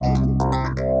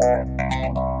Hello,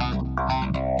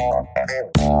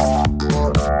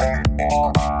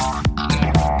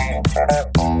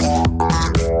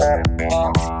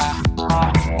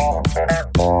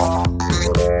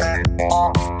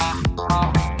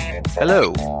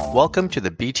 welcome to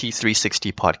the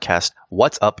BT360 podcast,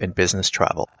 What's Up in Business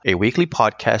Travel, a weekly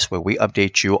podcast where we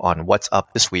update you on what's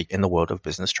up this week in the world of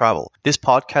business travel. This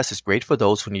podcast is great for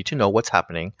those who need to know what's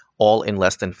happening, all in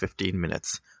less than 15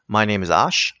 minutes. My name is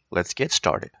Ash. Let's get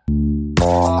started.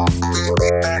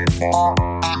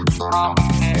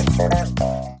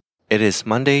 It is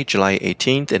Monday, July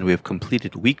 18th, and we have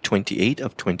completed week 28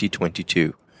 of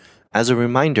 2022. As a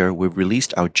reminder, we've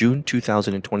released our June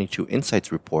 2022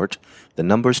 Insights Report, The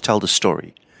Numbers Tell the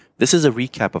Story. This is a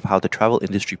recap of how the travel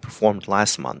industry performed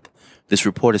last month. This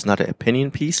report is not an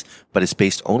opinion piece, but is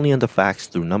based only on the facts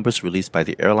through numbers released by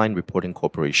the Airline Reporting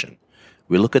Corporation.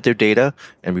 We look at their data,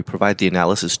 and we provide the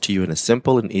analysis to you in a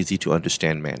simple and easy to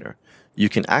understand manner. You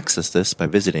can access this by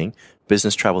visiting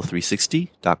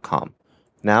businesstravel360.com.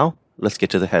 Now, let's get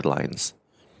to the headlines.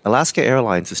 Alaska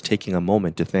Airlines is taking a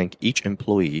moment to thank each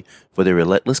employee for their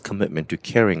relentless commitment to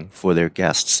caring for their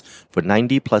guests for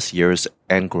 90 plus years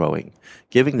and growing,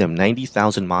 giving them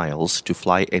 90,000 miles to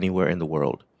fly anywhere in the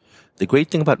world. The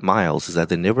great thing about miles is that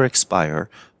they never expire,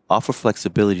 offer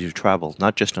flexibility to travel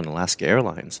not just on Alaska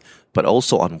Airlines, but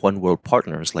also on oneworld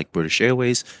partners like British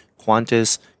Airways,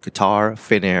 Qantas, Qatar,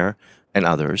 Finnair, and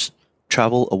others.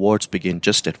 Travel awards begin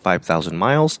just at 5,000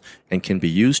 miles and can be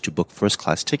used to book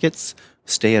first-class tickets,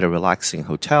 stay at a relaxing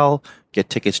hotel, get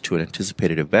tickets to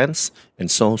anticipated events, and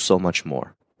so much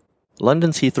more.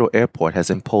 London's Heathrow Airport has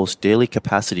imposed daily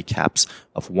capacity caps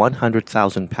of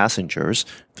 100,000 passengers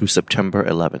through September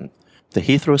 11th. The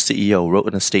Heathrow CEO wrote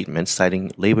in a statement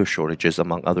citing labor shortages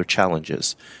among other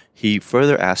challenges. He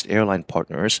further asked airline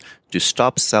partners to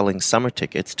stop selling summer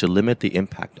tickets to limit the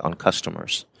impact on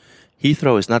customers.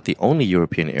 Heathrow is not the only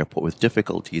European airport with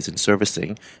difficulties in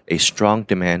servicing a strong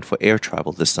demand for air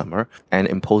travel this summer and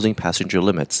imposing passenger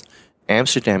limits.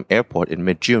 Amsterdam Airport in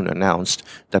mid-June announced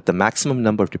that the maximum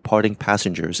number of departing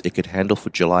passengers it could handle for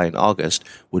July and August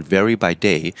would vary by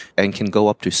day and can go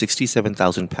up to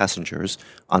 67,000 passengers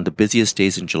on the busiest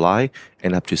days in July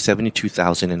and up to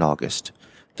 72,000 in August.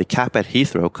 The cap at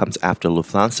Heathrow comes after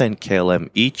Lufthansa and KLM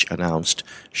each announced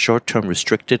short-term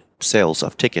restricted sales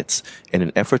of tickets in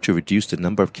an effort to reduce the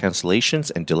number of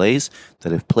cancellations and delays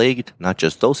that have plagued not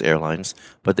just those airlines,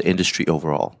 but the industry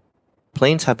overall.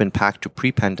 Planes have been packed to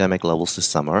pre-pandemic levels this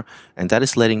summer, and that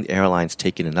is letting the airlines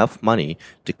take in enough money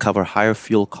to cover higher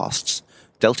fuel costs.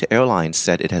 Delta Airlines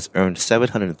said it has earned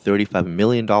 $735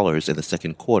 million in the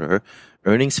second quarter.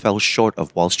 Earnings fell short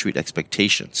of Wall Street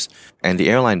expectations, and the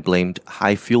airline blamed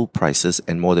high fuel prices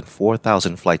and more than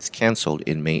 4,000 flights canceled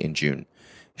in May and June.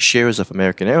 Shares of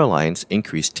American Airlines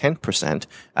increased 10%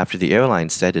 after the airline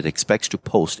said it expects to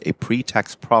post a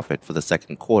pre-tax profit for the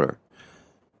second quarter.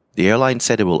 The airline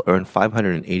said it will earn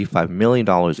 $585 million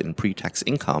in pre-tax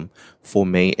income for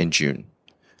May and June.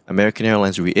 American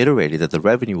Airlines reiterated that the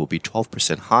revenue will be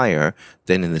 12% higher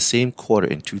than in the same quarter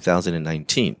in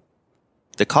 2019.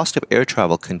 The cost of air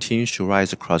travel continues to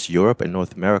rise across Europe and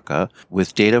North America,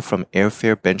 with data from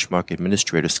airfare benchmark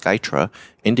administrator Skytra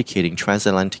indicating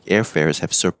transatlantic airfares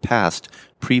have surpassed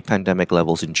pre-pandemic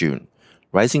levels in June.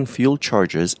 Rising fuel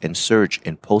charges and surge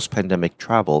in post-pandemic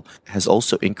travel has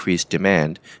also increased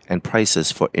demand and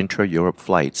prices for intra-Europe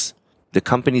flights. The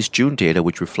company's June data,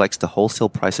 which reflects the wholesale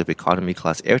price of economy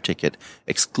class air ticket,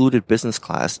 excluded business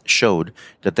class, showed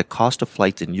that the cost of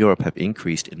flights in Europe have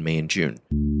increased in May and June.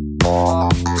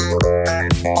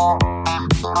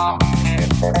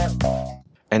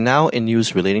 And now in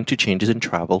news relating to changes in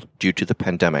travel due to the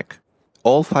pandemic.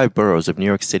 All 5 boroughs of New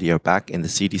York City are back in the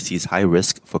CDC's high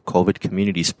risk for COVID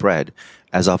community spread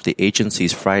as of the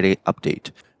agency's Friday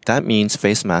update. That means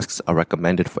face masks are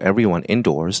recommended for everyone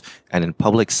indoors and in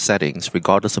public settings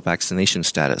regardless of vaccination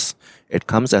status. It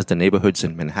comes as the neighborhoods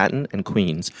in Manhattan and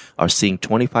Queens are seeing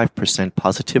 25%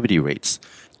 positivity rates.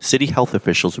 City health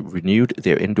officials renewed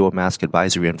their indoor mask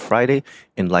advisory on Friday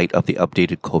in light of the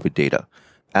updated COVID data.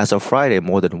 As of Friday,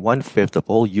 more than 1/5 of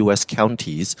all U.S.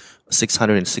 counties,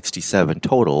 667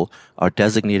 total, are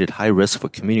designated high risk for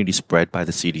community spread by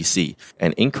the CDC,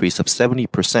 an increase of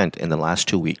 70% in the last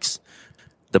 2 weeks.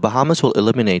 The Bahamas will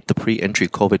eliminate the pre-entry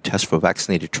COVID test for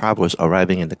vaccinated travelers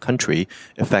arriving in the country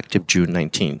effective June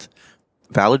 19th.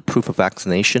 Valid proof of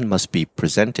vaccination must be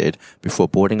presented before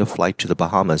boarding a flight to the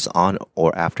Bahamas on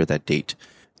or after that date.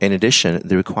 In addition,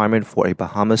 the requirement for a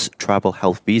Bahamas travel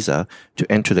health visa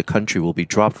to enter the country will be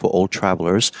dropped for all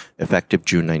travelers effective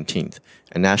June 19th.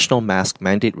 A national mask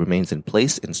mandate remains in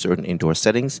place in certain indoor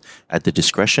settings at the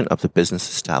discretion of the business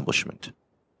establishment.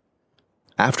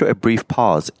 After a brief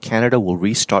pause, Canada will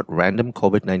restart random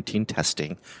COVID-19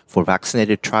 testing for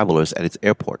vaccinated travelers at its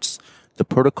airports. The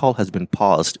protocol has been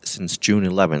paused since June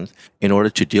 11th in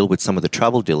order to deal with some of the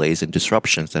travel delays and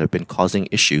disruptions that have been causing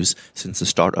issues since the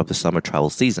start of the summer travel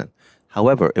season.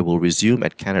 However, it will resume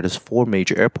at Canada's 4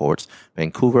 major airports: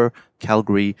 Vancouver,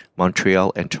 Calgary,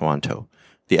 Montreal, and Toronto.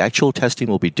 The actual testing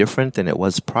will be different than it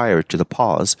was prior to the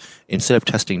pause. Instead of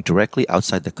testing directly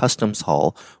outside the customs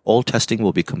hall, all testing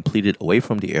will be completed away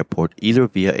from the airport, either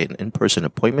via an in-person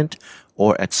appointment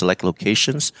or at select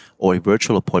locations, or a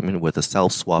virtual appointment with a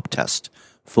self-swab test.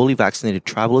 Fully vaccinated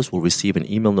travelers will receive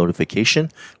an email notification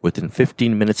within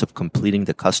 15 minutes of completing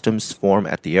the customs form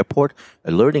at the airport,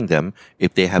 alerting them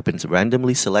if they have been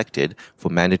randomly selected for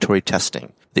mandatory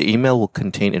testing. The email will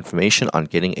contain information on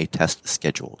getting a test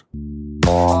scheduled.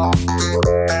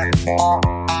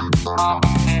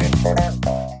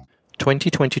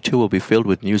 2022 will be filled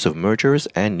with news of mergers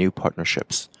and new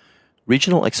partnerships.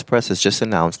 Regional Express has just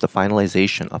announced the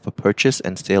finalization of a purchase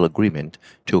and sale agreement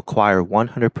to acquire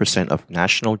 100% of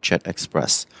National Jet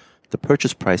Express. The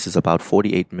purchase price is about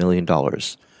 $48 million.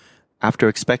 After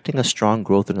expecting a strong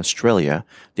growth in Australia,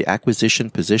 the acquisition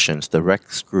positions the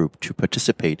Rex Group to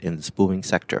participate in this booming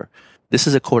sector. This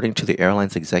is according to the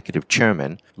airline's executive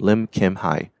chairman, Lim Kim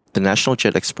Hai. The National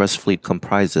Jet Express fleet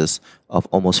comprises of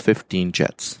almost 15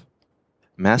 jets.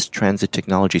 Mass transit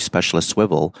technology specialist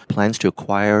Swivel plans to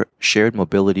acquire shared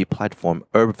mobility platform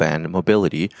Urbvan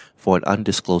Mobility for an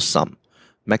undisclosed sum.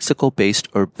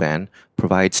 Mexico-based Urbvan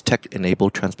provides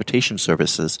tech-enabled transportation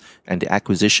services, and the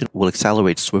acquisition will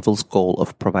accelerate Swivel's goal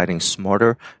of providing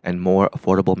smarter and more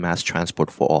affordable mass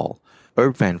transport for all.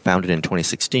 Urbvan, founded in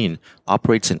 2016,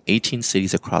 operates in 18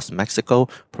 cities across Mexico,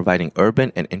 providing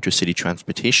urban and intercity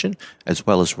transportation, as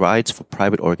well as rides for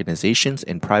private organizations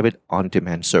and private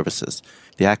on-demand services.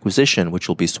 The acquisition, which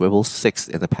will be Swivel's 6th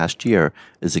in the past year,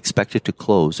 is expected to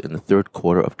close in the third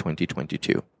quarter of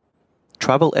 2022.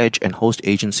 Travel Edge and host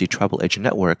agency Travel Edge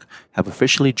Network have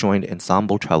officially joined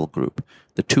Ensemble Travel Group.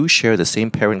 The two share the same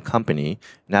parent company,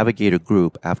 Navigator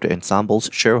Group. After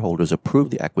Ensemble's shareholders approved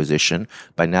the acquisition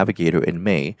by Navigator in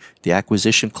May, the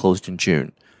acquisition closed in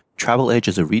June. Travel Edge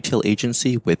is a retail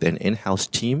agency with an in-house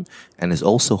team and is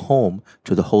also home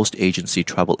to the host agency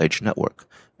Travel Edge Network.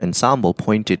 Ensemble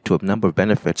pointed to a number of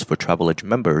benefits for Travel Edge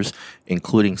members,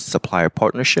 including supplier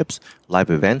partnerships,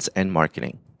 live events, and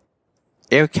marketing.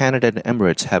 Air Canada and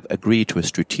Emirates have agreed to a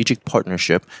strategic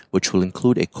partnership which will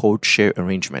include a code-share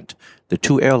arrangement. The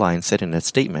two airlines said in a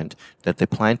statement that they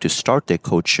plan to start their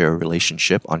code-share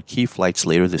relationship on key flights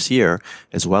later this year,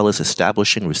 as well as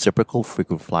establishing reciprocal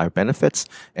frequent flyer benefits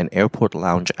and airport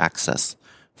lounge access.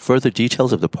 Further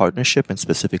details of the partnership and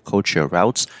specific code-share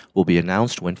routes will be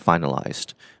announced when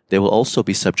finalized. They will also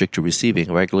be subject to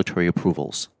receiving regulatory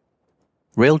approvals.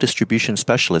 Rail distribution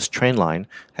specialist Trainline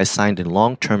has signed a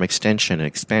long-term extension and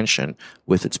expansion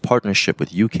with its partnership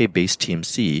with UK-based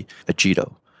TMC,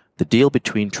 Agido. The deal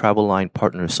between Travelline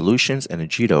Partner Solutions and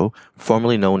Agido,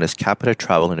 formerly known as Capita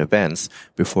Travel and Events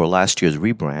before last year's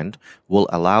rebrand, will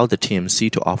allow the TMC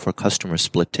to offer customers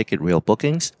split-ticket rail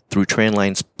bookings through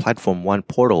Trainline's Platform One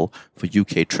portal for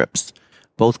UK trips.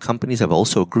 Both companies have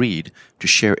also agreed to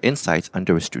share insights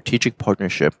under a strategic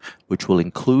partnership which will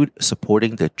include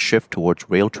supporting the shift towards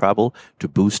rail travel to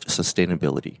boost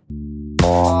sustainability.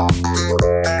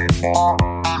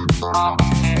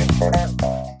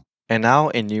 And now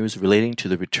in news relating to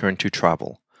the return to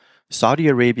travel. Saudi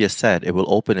Arabia said it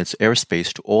will open its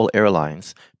airspace to all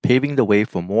airlines, paving the way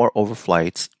for more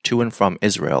overflights to and from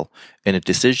Israel, in a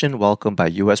decision welcomed by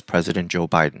U.S. President Joe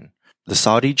Biden. The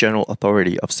Saudi General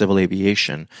Authority of Civil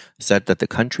Aviation said that the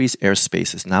country's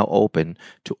airspace is now open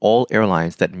to all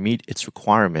airlines that meet its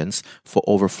requirements for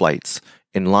overflights,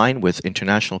 in line with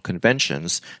international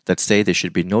conventions that say there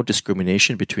should be no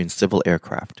discrimination between civil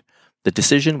aircraft. The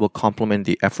decision will complement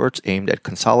the efforts aimed at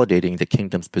consolidating the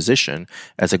kingdom's position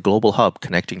as a global hub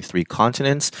connecting 3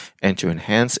 continents and to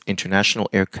enhance international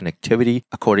air connectivity,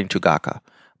 according to GACA.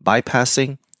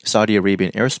 Bypassing Saudi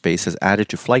Arabian airspace has added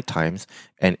to flight times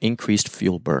and increased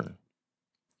fuel burn.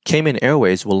 Cayman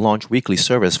Airways will launch weekly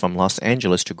service from Los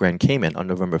Angeles to Grand Cayman on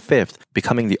November 5th,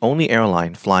 becoming the only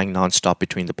airline flying nonstop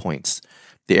between the points.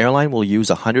 The airline will use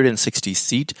a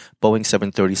 160-seat Boeing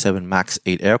 737 MAX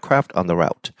 8 aircraft on the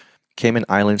route. Cayman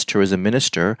Islands Tourism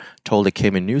Minister told the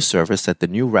Cayman News Service that the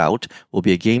new route will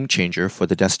be a game-changer for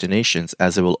the destinations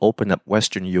as it will open up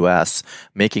western U.S.,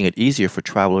 making it easier for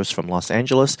travelers from Los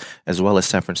Angeles as well as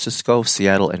San Francisco,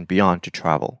 Seattle, and beyond to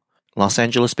travel. Los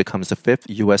Angeles becomes the 5th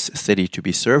U.S. city to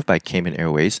be served by Cayman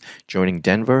Airways, joining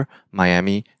Denver,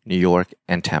 Miami, New York,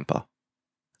 and Tampa.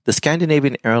 The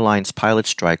Scandinavian Airlines pilot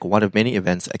strike, one of many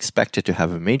events expected to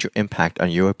have a major impact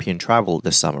on European travel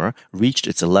this summer, reached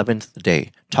its 11th day.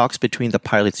 Talks between the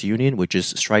pilots' union, which is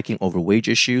striking over wage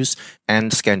issues,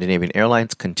 and Scandinavian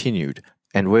Airlines continued,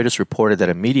 and Reuters reported that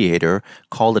a mediator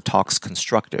called the talks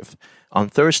constructive. On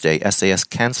Thursday, SAS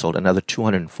canceled another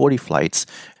 240 flights,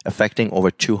 affecting over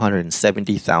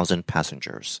 270,000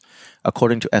 passengers.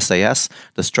 According to SAS,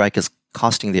 the strike is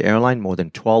costing the airline more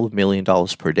than $12 million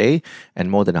per day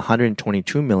and more than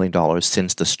 $122 million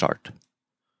since the start.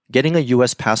 Getting a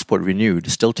U.S. passport renewed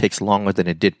still takes longer than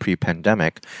it did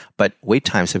pre-pandemic, but wait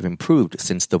times have improved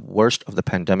since the worst of the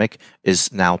pandemic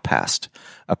is now past.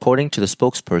 According to the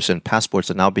spokesperson,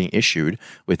 passports are now being issued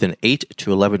within 8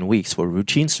 to 11 weeks for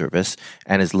routine service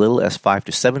and as little as 5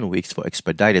 to 7 weeks for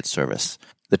expedited service.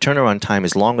 The turnaround time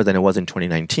is longer than it was in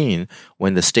 2019,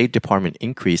 when the State Department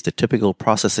increased the typical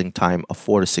processing time of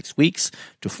 4 to 6 weeks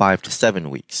to 5 to 7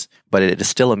 weeks. But it is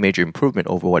still a major improvement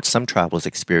over what some travelers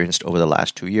experienced over the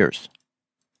last 2 years.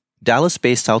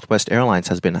 Dallas-based Southwest Airlines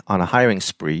has been on a hiring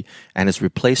spree and has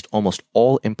replaced almost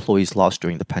all employees lost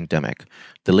during the pandemic.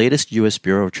 The latest U.S.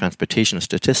 Bureau of Transportation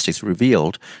statistics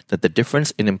revealed that the difference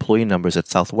in employee numbers at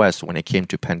Southwest when it came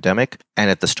to pandemic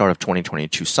and at the start of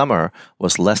 2022 summer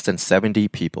was less than 70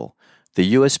 people. The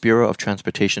U.S. Bureau of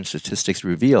Transportation statistics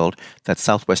revealed that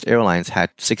Southwest Airlines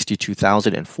had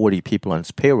 62,040 people on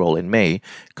its payroll in May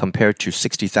compared to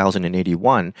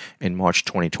 60,081 in March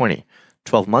 2020.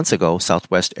 12 months ago,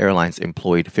 Southwest Airlines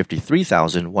employed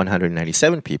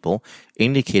 53,197 people,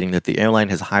 indicating that the airline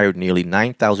has hired nearly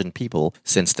 9,000 people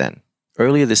since then.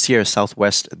 Earlier this year,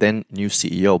 Southwest then new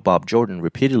CEO Bob Jordan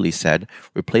repeatedly said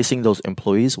replacing those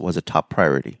employees was a top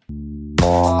priority.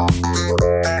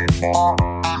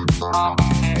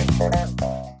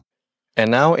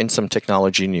 And now in some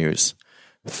technology news.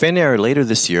 Finnair later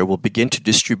this year will begin to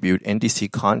distribute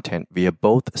NDC content via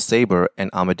both Sabre and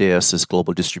Amadeus'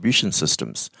 global distribution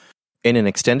systems. In an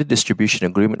extended distribution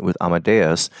agreement with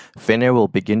Amadeus, Finnair will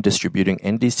begin distributing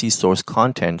NDC source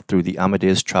content through the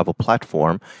Amadeus Travel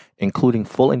platform, including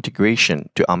full integration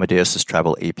to Amadeus'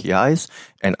 travel APIs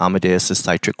and Amadeus'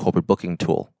 Cytric corporate booking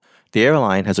tool. The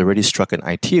airline has already struck an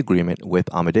IT agreement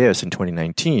with Amadeus in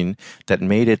 2019 that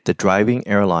made it the driving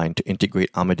airline to integrate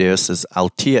Amadeus'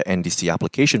 Altea NDC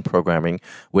application programming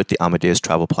with the Amadeus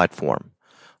Travel platform.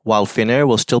 While Finnair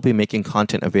will still be making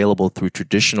content available through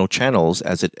traditional channels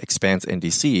as it expands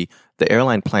NDC, the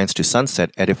airline plans to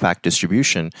sunset Edifact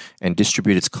distribution and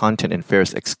distribute its content and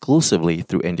fares exclusively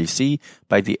through NDC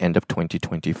by the end of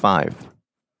 2025.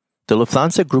 The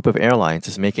Lufthansa Group of Airlines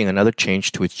is making another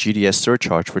change to its GDS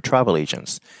surcharge for travel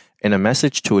agents. In a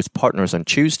message to its partners on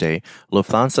Tuesday,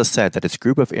 Lufthansa said that its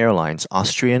group of airlines,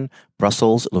 Austrian,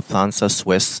 Brussels, Lufthansa,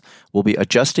 Swiss, will be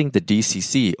adjusting the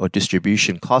DCC or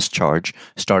distribution cost charge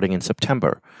starting in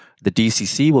September. The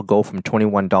DCC will go from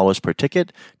 $21 per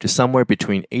ticket to somewhere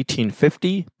between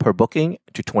 $18.50 per booking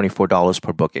to $24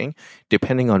 per booking,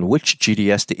 depending on which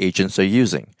GDS the agents are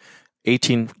using.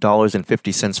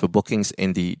 $18.50 for bookings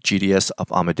in the GDS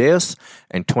of Amadeus,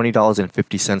 and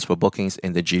 $20.50 for bookings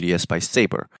in the GDS by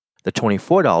Sabre. The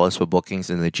 $24 for bookings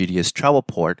in the GDS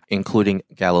Travelport, including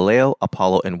Galileo,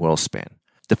 Apollo, and WorldSpan.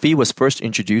 The fee was first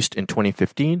introduced in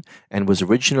 2015 and was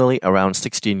originally around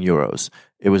 €16.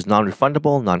 It was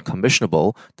non-refundable,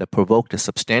 non-commissionable, that provoked a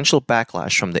substantial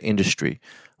backlash from the industry.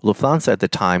 Lufthansa at the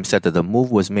time said that the move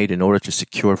was made in order to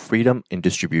secure freedom in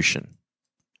distribution.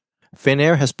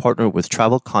 Finnair has partnered with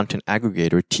travel content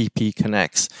aggregator TP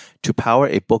Connects to power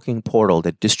a booking portal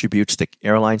that distributes the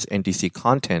airline's NDC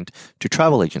content to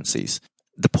travel agencies.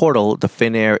 The portal, the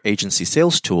Finnair Agency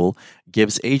Sales Tool,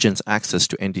 gives agents access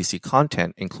to NDC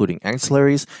content, including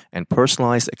ancillaries and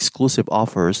personalized exclusive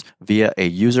offers via a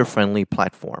user-friendly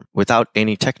platform, without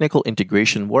any technical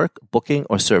integration work, booking,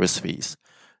 or service fees.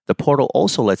 The portal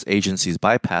also lets agencies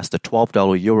bypass the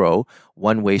 €12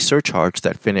 one-way surcharge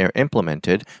that Finnair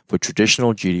implemented for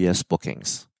traditional GDS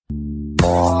bookings.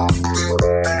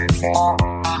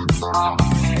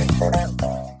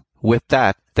 With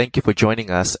that, thank you for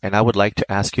joining us, and I would like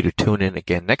to ask you to tune in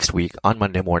again next week on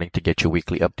Monday morning to get your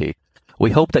weekly update. We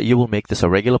hope that you will make this a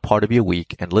regular part of your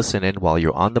week and listen in while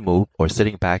you're on the move or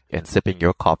sitting back and sipping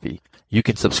your coffee. You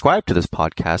can subscribe to this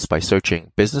podcast by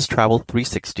searching Business Travel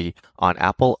 360 on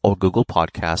Apple or Google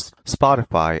Podcasts,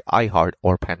 Spotify, iHeart,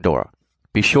 or Pandora.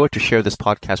 Be sure to share this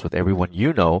podcast with everyone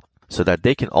you know so that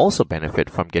they can also benefit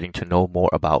from getting to know more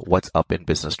about what's up in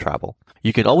business travel.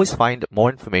 You can always find more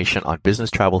information on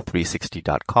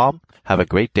businesstravel360.com. Have a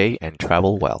great day and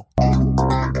travel well.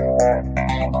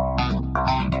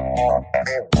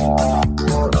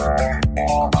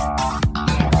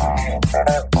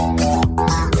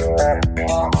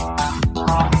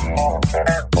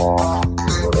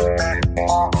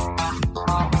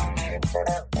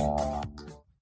 Bye.